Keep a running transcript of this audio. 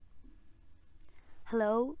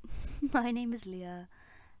Hello, my name is Leah,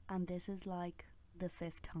 and this is like the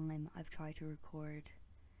fifth time I've tried to record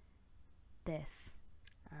this.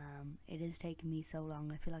 It has taken me so long.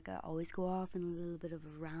 I feel like I always go off in a little bit of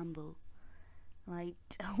a ramble, and I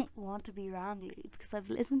don't want to be rambly because I've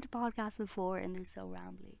listened to podcasts before and they're so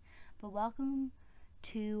rambly. But welcome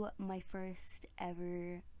to my first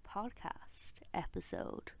ever podcast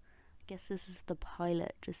episode. I guess this is the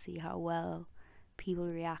pilot to see how well people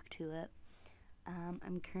react to it.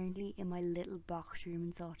 I'm currently in my little box room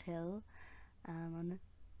in Salt Hill. I'm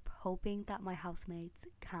hoping that my housemates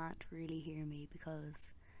can't really hear me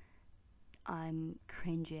because I'm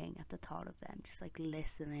cringing at the thought of them just like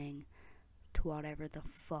listening to whatever the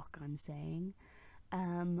fuck I'm saying.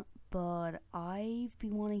 But I've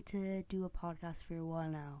been wanting to do a podcast for a while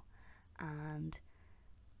now, and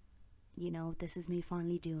this is me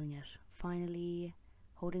finally doing it. Finally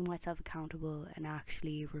holding myself accountable and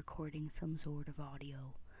actually recording some sort of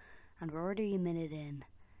audio. And we're already a minute in,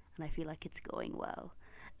 and I feel like it's going well.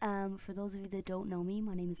 For those of you that don't know me,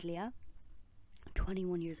 my name is Leah. I'm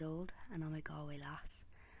 21 years old, and I'm a Galway lass.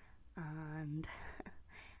 And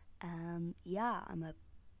I'm a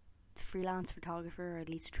freelance photographer, or at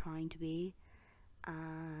least trying to be.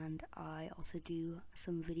 And I also do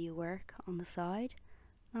some video work on the side.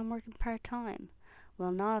 I'm working part-time.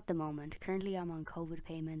 Well, not at the moment. Currently I'm on COVID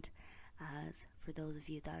payment, as for those of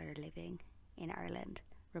you that are living in Ireland,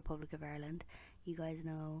 Republic of Ireland, you guys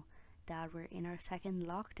know that we're in our second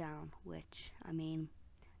lockdown, which,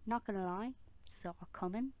 not gonna lie, saw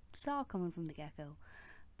coming from the get-go.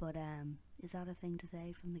 But is that a thing to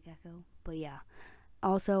say from the get-go? But yeah.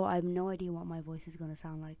 Also, I have no idea what my voice is gonna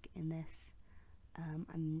sound like in this.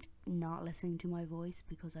 I'm not listening to my voice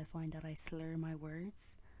because I find that I slur my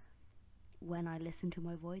words when I listen to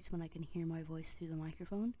my voice, when I can hear my voice through the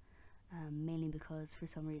microphone, mainly because for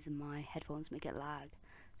some reason my headphones make it lag.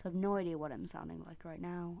 So I have no idea what I'm sounding like right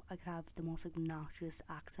now. I could have the most obnoxious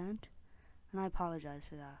accent, and I apologize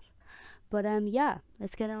for that. But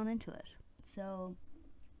let's get on into it. So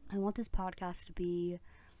I want this podcast to be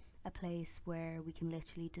a place where we can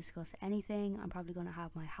literally discuss anything. I'm probably going to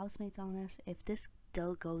have my housemates on it. If this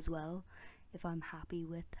still goes well, if I'm happy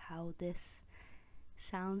with how this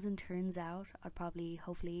sounds and turns out, I'd probably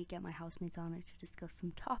hopefully get my housemates on it to discuss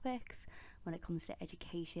some topics when it comes to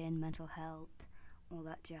education, mental health, all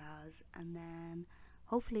that jazz. And then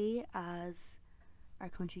hopefully as our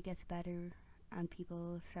country gets better and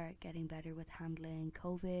people start getting better with handling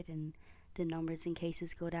COVID and the numbers in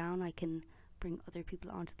cases go down, I can bring other people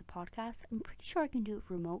onto the podcast. I'm pretty sure I can do it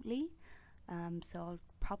remotely, so I'll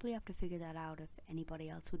probably have to figure that out if anybody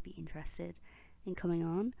else would be interested in coming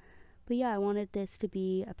on. But yeah, I wanted this to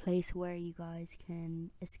be a place where you guys can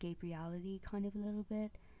escape reality kind of a little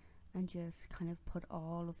bit and just kind of put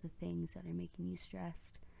all of the things that are making you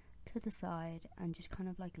stressed to the side and just kind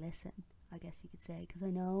of like listen, I guess you could say. Because I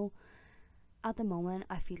know at the moment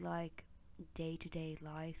I feel like day-to-day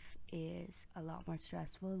life is a lot more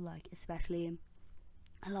stressful, like especially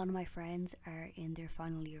a lot of my friends are in their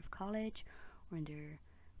final year of college or in their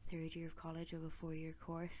third year of college of a 4-year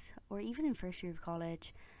course, or even in first year of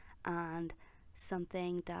college. And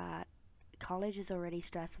something that college is already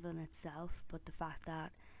stressful in itself, but the fact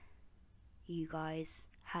that you guys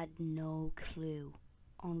had no clue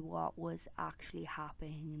on what was actually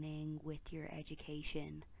happening with your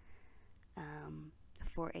education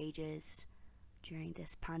for ages during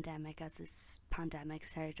this pandemic, as this pandemic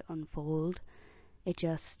started to unfold, it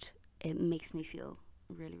makes me feel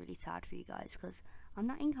really, really sad for you guys, because I'm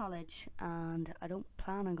not in college and I don't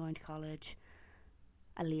plan on going to college,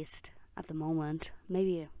 at least at the moment.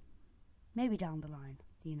 Maybe down the line,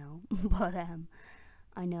 but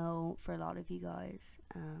I know for a lot of you guys,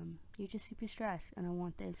 you're just super stressed, and I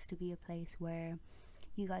want this to be a place where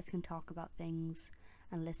you guys can talk about things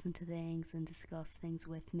and listen to things and discuss things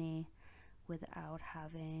with me without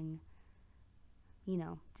having,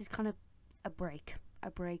 just kind of a break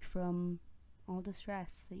from all the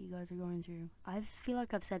stress that you guys are going through. I feel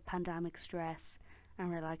like I've said pandemic stress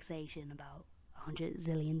and relaxation about 100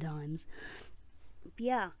 zillion times. But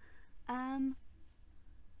yeah,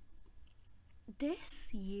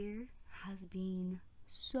 this year has been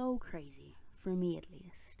so crazy, for me at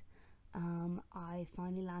least. I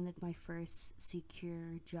finally landed my first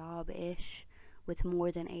secure job-ish with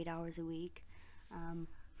more than 8 hours a week.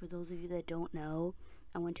 For those of you that don't know,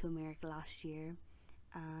 I went to America last year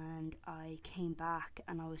and I came back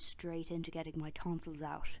and I was straight into getting my tonsils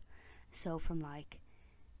out. So from like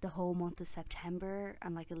the whole month of September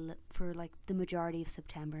and for the majority of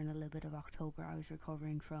September and a little bit of October, I was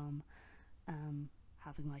recovering from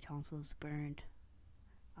having my tonsils burned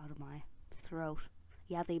out of my throat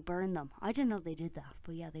Yeah, they burn them. I didn't know they did that,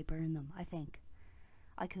 but yeah, they burn them, I think.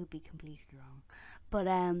 I could be completely wrong. But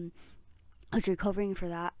I was recovering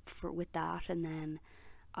with that, and then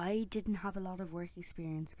I didn't have a lot of work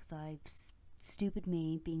experience because stupid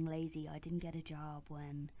me being lazy. I didn't get a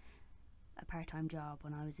part-time job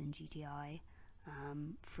when I was in GTI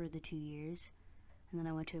for the 2 years, and then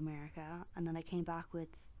I went to America, and then I came back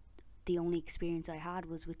with the only experience I had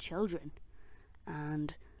was with children,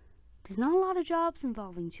 and there's not a lot of jobs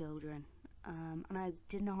involving children, and I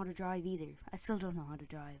didn't know how to drive either. I still don't know how to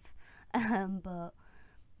drive, but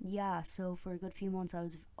yeah. So for a good few months I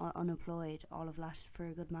was unemployed for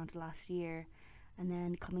a good amount of last year, and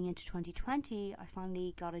then coming into 2020, I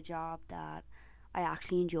finally got a job that I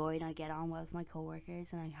actually enjoyed. I get on well with my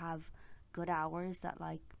coworkers, and I have good hours that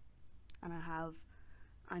and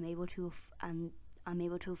I'm able to I'm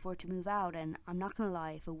able to afford to move out. And I'm not gonna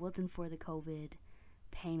lie, if it wasn't for the COVID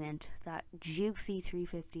payment, that juicy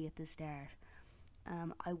 350 at the start,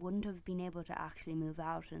 I wouldn't have been able to actually move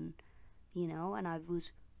out. And and I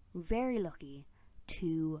was very lucky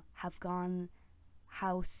to have gone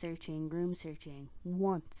room searching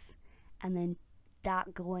once, and then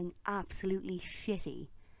that going absolutely shitty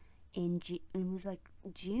it was like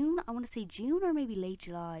June, I want to say June or maybe late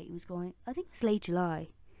July. I think it was late July.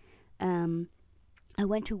 I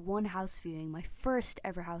went to one house viewing, my first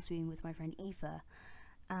ever house viewing with my friend Aoife,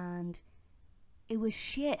 and it was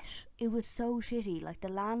shit. It was so shitty. Like,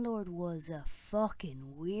 the landlord was a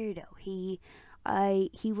fucking weirdo. He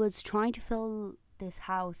was trying to fill this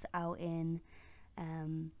house out in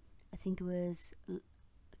I think it was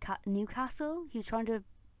Newcastle. He was trying to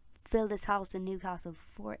fill this house in Newcastle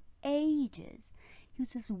for ages. He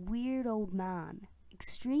was this weird old man,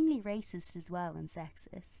 extremely racist as well and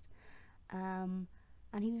sexist.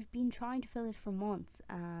 And he was been trying to fill it for months,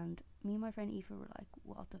 and me and my friend Aoife were like,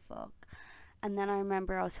 what the fuck? And then I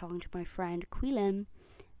remember I was talking to my friend Quillen,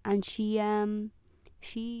 and she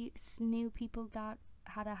knew people that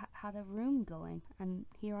had a room going, and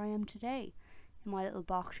here I am today in my little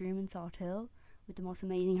box room in Salt Hill with the most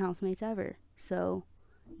amazing housemates ever. So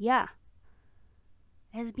yeah,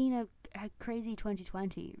 it has been a crazy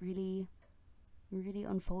 2020. Really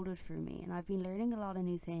unfolded for me, and I've been learning a lot of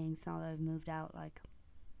new things now that I've moved out. Like,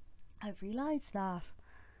 I've realized that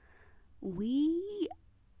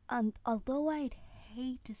and although I'd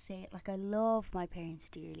hate to say it, like, I love my parents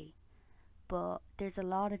dearly, but there's a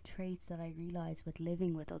lot of traits that I realize with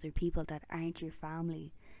living with other people that aren't your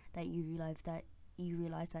family, that you realize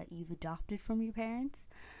that you've adopted from your parents.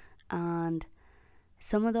 And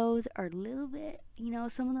some of those are a little bit,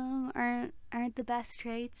 some of them aren't the best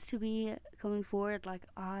traits to be coming forward. Like,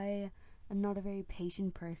 I am not a very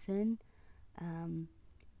patient person,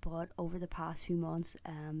 but over the past few months,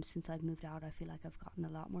 since I've moved out, I feel like I've gotten a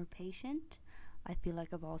lot more patient. I feel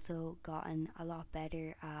like I've also gotten a lot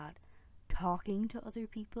better at talking to other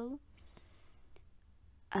people.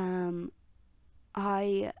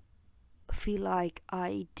 I feel like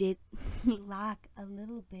I did lack a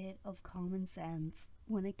little bit of common sense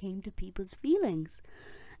when it came to people's feelings,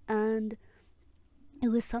 and it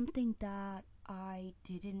was something that I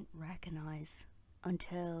didn't recognize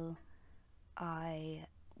until I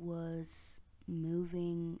was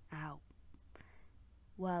moving out.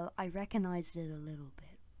 Well, I recognized it a little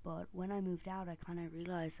bit, but when I moved out, I kind of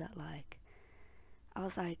realized that, like, I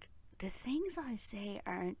was like, the things I say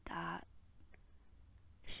aren't that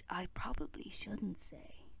I probably shouldn't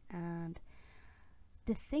say. And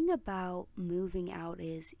the thing about moving out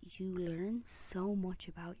is you learn so much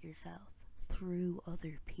about yourself through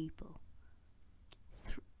other people.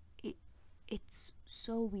 It's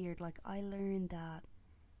so weird. Like, I learned that,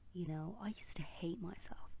 I used to hate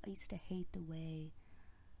myself. I used to hate the way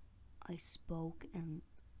I spoke, and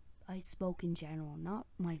I spoke in general, not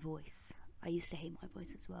my voice. I used to hate my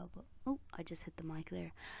voice as well, but I just hit the mic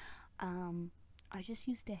there. I just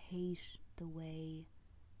used to hate the way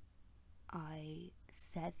I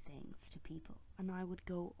said things to people, and I would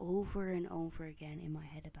go over and over again in my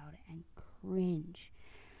head about it and cringe.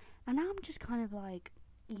 And now I'm just kind of like,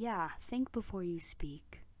 yeah, think before you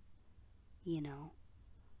speak,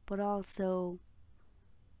 but also,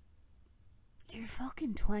 you're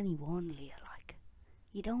fucking 21, Leah. Like,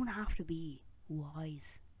 you don't have to be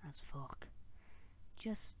wise as fuck.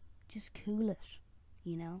 Just cool it,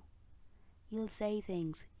 You'll say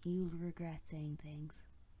things, you'll regret saying things,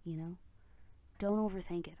 Don't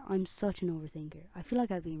overthink it. I'm such an overthinker. I feel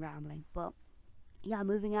like I've been rambling, but yeah,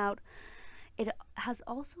 moving out, it has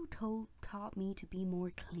also taught me to be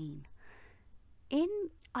more clean.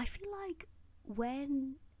 I feel like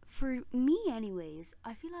when for me anyways,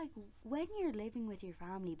 I feel like when you're living with your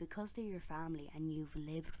family, because they're your family and you've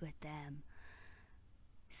lived with them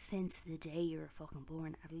since the day you were fucking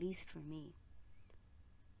born, at least for me,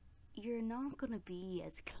 you're not gonna be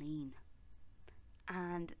as clean.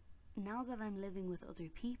 And now that I'm living with other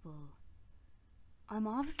people, I'm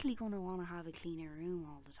obviously gonna want to have a cleaner room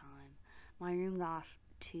all the time. My room got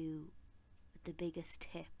to the biggest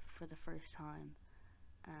tip for the first time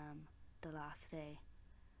the last day,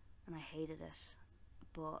 and I hated it.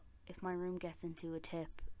 But if my room gets into a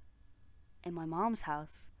tip in my mom's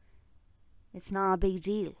house, it's not a big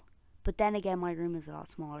deal. But then again, my room is a lot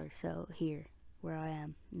smaller, so here, where I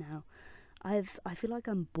am now, I feel like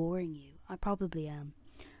I'm boring you. I probably am.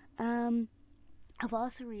 I've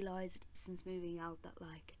also realised since moving out that,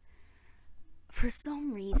 like, for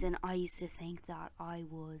some reason I used to think that I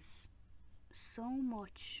was so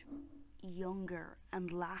much younger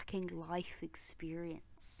and lacking life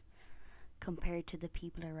experience compared to the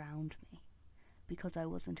people around me because I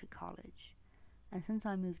wasn't at college. And since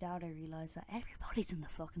I moved out, I realised that everybody's in the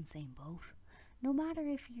fucking same boat. No matter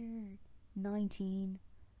if you're 19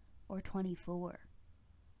 or 24.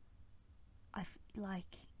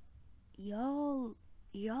 Like, y'all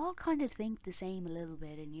kind of think the same a little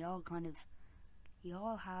bit, and y'all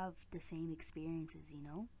have the same experiences, you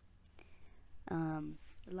know?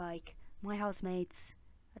 Like, my housemates,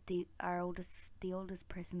 the oldest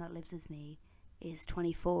person that lives with me is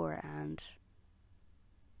 24, and,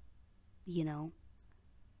 you know,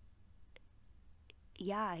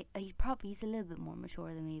 yeah, he's a little bit more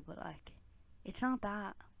mature than me, but, like, it's not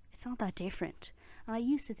that different. And I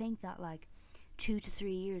used to think that, like, 2 to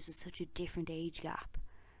 3 years is such a different age gap,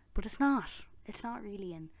 but it's not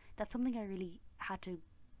really. And that's something I really had to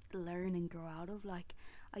learn and grow out of. Like,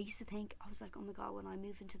 I used to think, I was like, oh my god, when I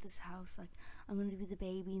move into this house, like, I'm going to be the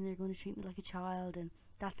baby and they're going to treat me like a child, and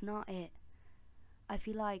that's not it. I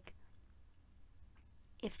feel like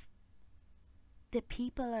if the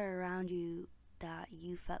people are around you that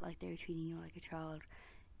you felt like they were treating you like a child,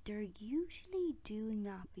 they're usually doing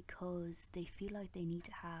that because they feel like they need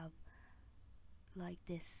to have, like,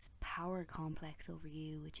 this power complex over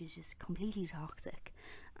you, which is just completely toxic.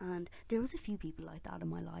 And there was a few people like that in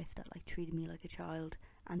my life that, like, treated me like a child,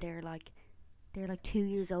 and they're like 2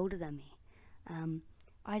 years older than me.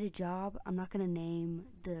 I had a job. I'm not gonna name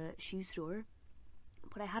the shoe store,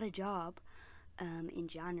 but I had a job in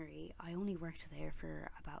January. I only worked there for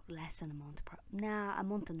about less than a month. A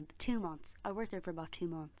month and 2 months. I worked there for about 2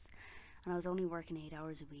 months, and I was only working 8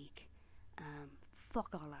 hours a week.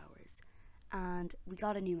 Fuck all hours. And we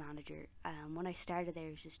got a new manager. When I started there,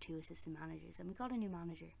 it was just 2 assistant managers, and we got a new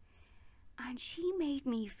manager, and she made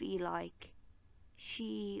me feel like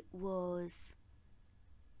she was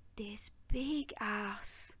this big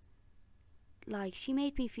ass. Like, she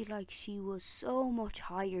made me feel like she was so much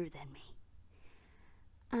higher than me,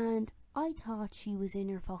 and I thought she was in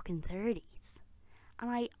her fucking 30s.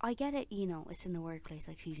 And I get it, you know, it's in the workplace,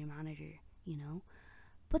 like, she's your manager, you know,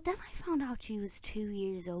 but then I found out she was 2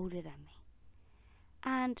 years older than me.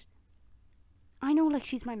 And I know, like,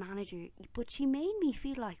 she's my manager, but she made me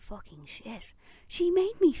feel like fucking shit. She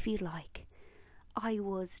made me feel like I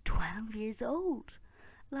was 12 years old.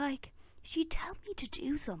 Like, she'd tell me to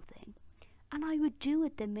do something, and I would do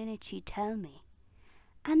it the minute she'd tell me.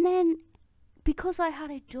 And then, because I had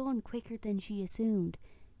it done quicker than she assumed,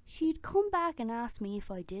 she'd come back and ask me if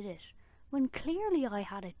I did it, when clearly I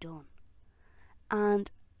had it done. And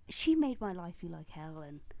she made my life feel like hell,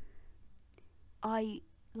 and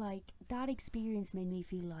that experience made me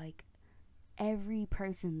feel like every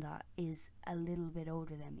person that is a little bit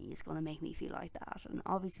older than me is going to make me feel like that. And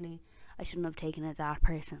obviously I shouldn't have taken it that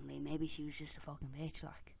personally. Maybe she was just a fucking bitch.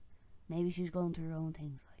 Like, maybe she was going through her own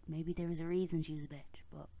things. Like, maybe there was a reason she was a bitch.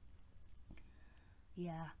 But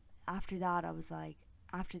yeah, after that,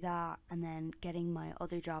 and then getting my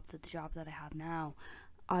other job, the job that I have now,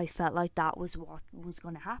 I felt like that was what was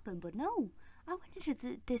going to happen. But no, I went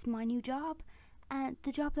into my new job, and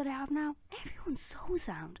the job that I have now, everyone's so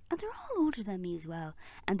sound, and they're all older than me as well,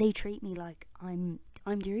 and they treat me like I'm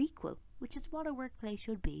their equal, which is what a workplace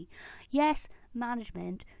should be. Yes,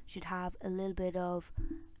 management should have a little bit of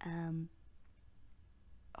I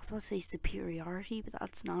was supposed to say superiority, but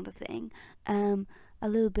that's not a thing. A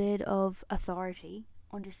little bit of authority,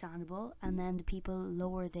 understandable, and then the people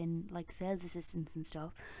lower than, like, sales assistants and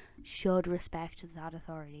stuff, should respect that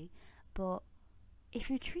authority. But if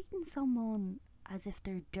you're treating someone as if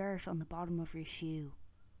they're dirt on the bottom of your shoe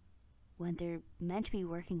when they're meant to be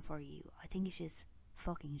working for you, I think it's just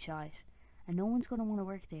fucking shite, and no one's going to want to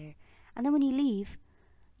work there. And then when you leave,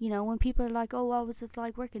 You know, when people are like, oh, what was it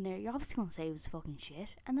like working there? You're obviously going to say it was fucking shit.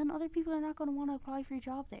 And then other people are not going to want to apply for a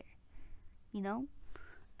job there. You know?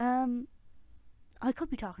 I could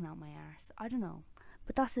be talking out my arse. I don't know.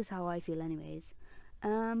 But that's just how I feel anyways.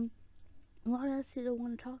 What else did I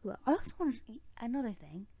want to talk about? I also want to... Another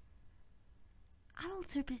thing.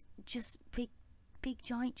 Adults are just big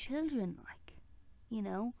giant children, like. You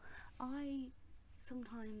know? I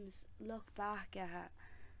sometimes look back at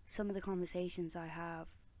some of the conversations I have,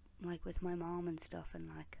 like, with my mom and stuff, and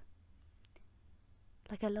like,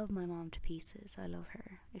 I love my mom to pieces. I love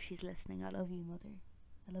her. If she's listening, I love you, mother.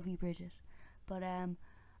 I love you, Bridget. But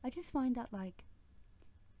I just find that, like,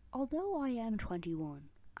 although I am 21,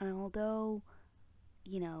 and although,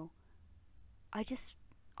 you know,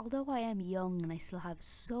 although I am young and I still have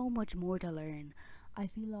so much more to learn, I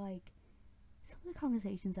feel like some of the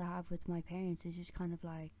conversations I have with my parents is just kind of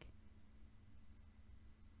like,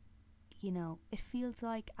 you know, it feels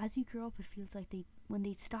like as you grow up, it feels like when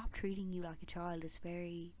they stop treating you like a child, it's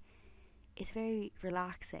very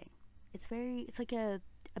relaxing. It's like a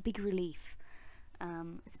big relief.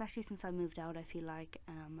 Especially since I moved out, I feel like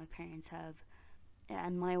my parents have,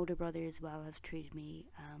 and my older brother as well, have treated me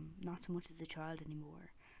not so much as a child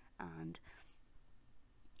anymore, and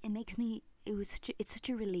it's such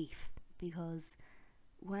a relief, because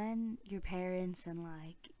when your parents and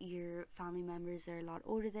like your family members are a lot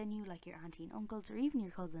older than you, like your auntie and uncles or even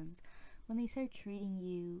your cousins, when they start treating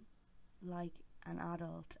you like an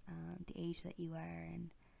adult and the age that you are,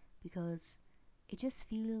 and because it just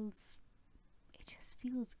feels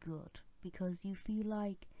good, because you feel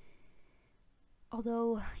like,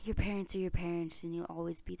 although your parents are your parents and you'll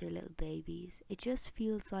always be their little babies, it just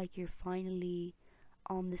feels like you're finally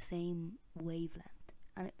on the same wavelength,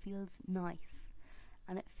 and it feels nice,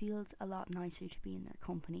 and it feels a lot nicer to be in their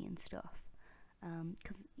company and stuff.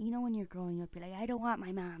 Because you know, when you're growing up, you're like, I don't want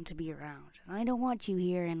my mom to be around, and I don't want you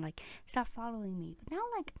here, and like, stop following me. But now,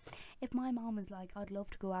 like, if my mom is like, I'd love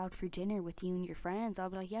to go out for dinner with you and your friends, I'll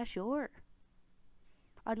be like, yeah, sure,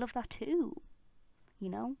 I'd love that too. You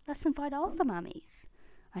know, let's invite all the mammies.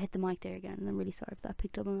 I hit the mic there again, and I'm really sorry if that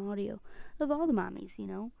picked up on the audio. Love all the mammies, you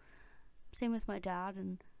know. Same with my dad,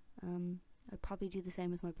 and I'd probably do the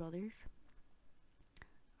same with my brothers.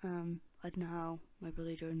 I don't know how my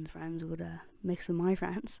brother Jordan's friends would mix with my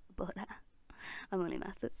friends, but I'm only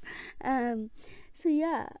messing. So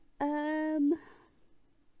yeah.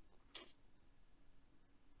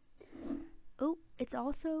 Oh, it's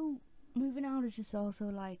also, moving out is just also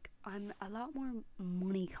like, I'm a lot more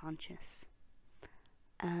money conscious.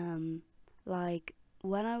 Like,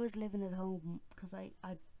 when I was living at home, because I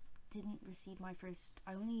didn't receive my first,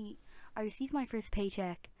 I received my first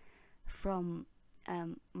paycheck from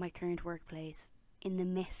my current workplace in the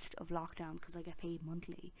midst of lockdown, because I get paid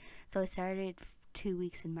monthly. So I started 2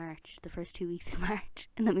 weeks in March, the first 2 weeks in March,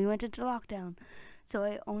 and then we went into lockdown. So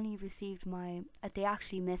I only received they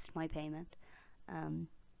actually missed my payment,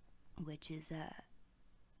 which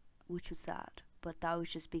was sad. But that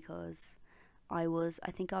was just because I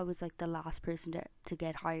think I was like the last person to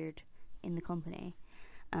get hired in the company.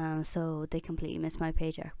 So they completely missed my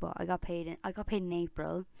paycheck. But I got paid in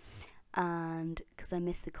April, and because I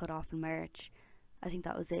missed the cutoff in March, I think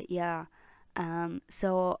that was it. Yeah.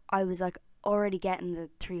 So I was like already getting the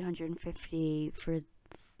 350 for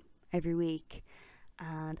every week,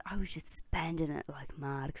 and I was just spending it like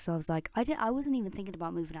mad, because I was like, I wasn't even thinking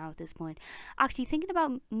about moving out at this point. Actually, thinking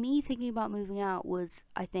about moving out was,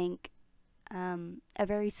 I think, a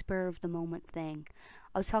very spur of the moment thing.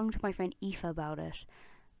 I was talking to my friend Aoife about it,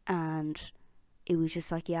 and it was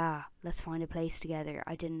just like, yeah, let's find a place together.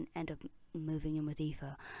 I didn't end up moving in with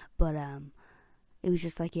Aoife, but it was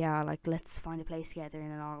just like, yeah, like, let's find a place together.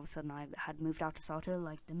 And then all of a sudden I had moved out to Sawtell.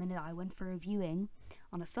 Like, the minute I went for a viewing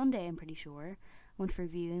on a Sunday, I'm pretty sure, went for a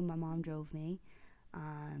viewing, my mom drove me,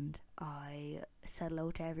 and I said hello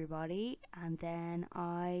to everybody, and then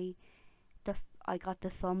I got the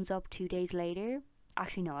thumbs up 2 days later.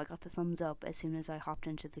 Actually, no, I got the thumbs up as soon as I hopped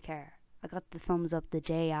into the car. I got the thumbs up the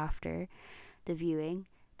day after the viewing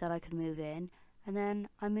that I could move in, and then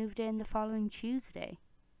I moved in the following Tuesday,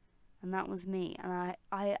 and that was me. And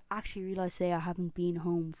I actually realised today I haven't been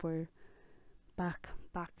home for back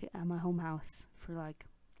at my home house for like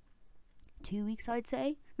 2 weeks, I'd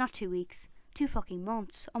say. Not 2 weeks, 2 fucking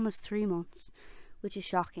months, almost 3 months, which is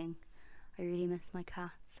shocking. I really miss my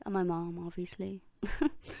cats and my mom, obviously.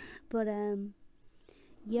 But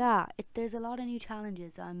yeah, there's a lot of new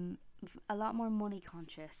challenges. I'm a lot more money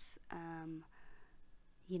conscious,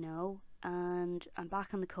 you know, and I'm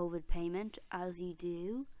back on the COVID payment, as you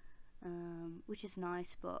do, which is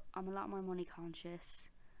nice, but I'm a lot more money conscious.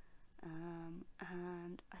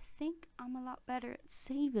 And I think I'm a lot better at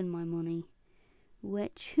saving my money,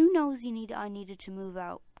 which who knows, I needed to move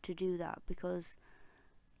out to do that, because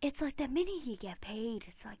it's like the minute you get paid,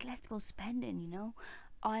 it's like, let's go spending,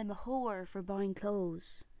 I'm a whore for buying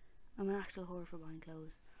clothes. I'm an actual whore for buying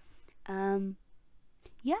clothes.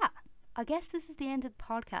 Yeah, I guess this is the end of the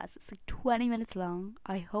podcast. It's like 20 minutes long.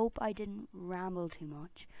 I hope I didn't ramble too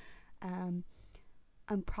much. I'm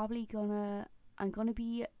gonna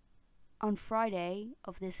be on Friday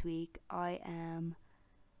of this week. I'm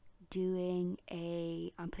playing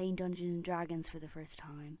Dungeons and Dragons for the first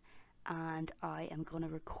time, and I am gonna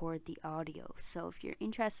record the audio. So if you're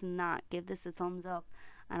interested in that, give this a thumbs up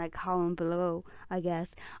and a comment below, I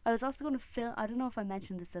guess. I was also gonna film. I don't know if I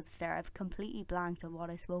mentioned this at the start. I've completely blanked on what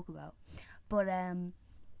I spoke about, but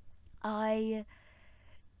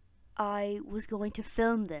I was going to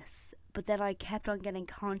film this, but then I kept on getting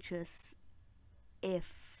conscious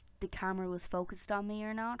if the camera was focused on me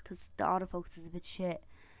or not, because the autofocus is a bit shit.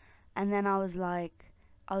 And then I was like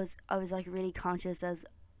really conscious as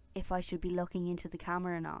if I should be looking into the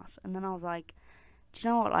camera or not. And then I was like, do you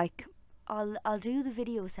know what? Like, I'll do the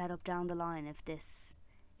video setup down the line if this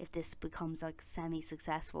becomes like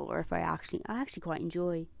semi-successful, or if I actually quite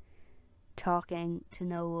enjoy talking to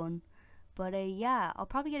no one. But yeah, I'll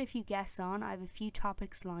probably get a few guests on. I have a few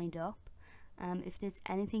topics lined up. If there's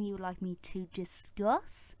anything you would like me to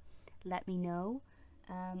discuss, let me know.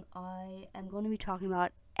 I am going to be talking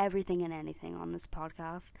about everything and anything on this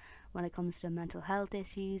podcast when it comes to mental health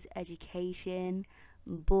issues, education,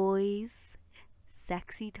 boys,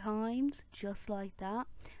 sexy times, just like that.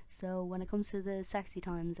 So when it comes to the sexy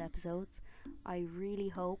times episodes, I really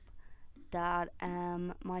hope that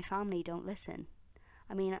my family don't listen.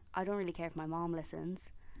 I mean, I don't really care if my mom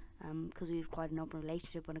listens, because we have quite an open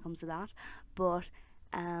relationship when it comes to that. But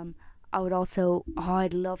I'd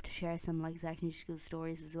love to share some like secondary school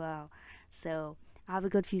stories as well. So I have a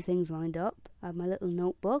good few things lined up. I have my little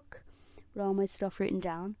notebook with all my stuff written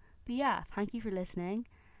down. But yeah, thank you for listening.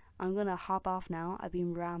 I'm gonna hop off now. I've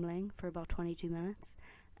been rambling for about 22 minutes.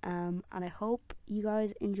 And I hope you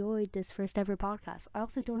guys enjoyed this first ever podcast. I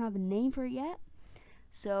also don't have a name for it yet,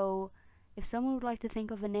 so if someone would like to think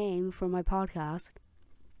of a name for my podcast,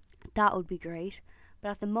 that would be great.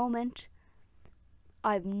 But at the moment,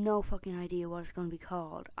 I have no fucking idea what it's going to be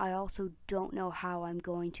called. I also don't know how I'm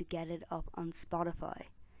going to get it up on Spotify.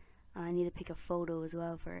 And I need to pick a photo as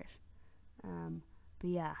well for it. But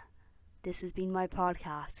yeah, this has been my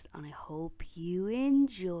podcast, and I hope you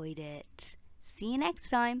enjoyed it. See you next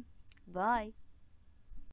time. Bye.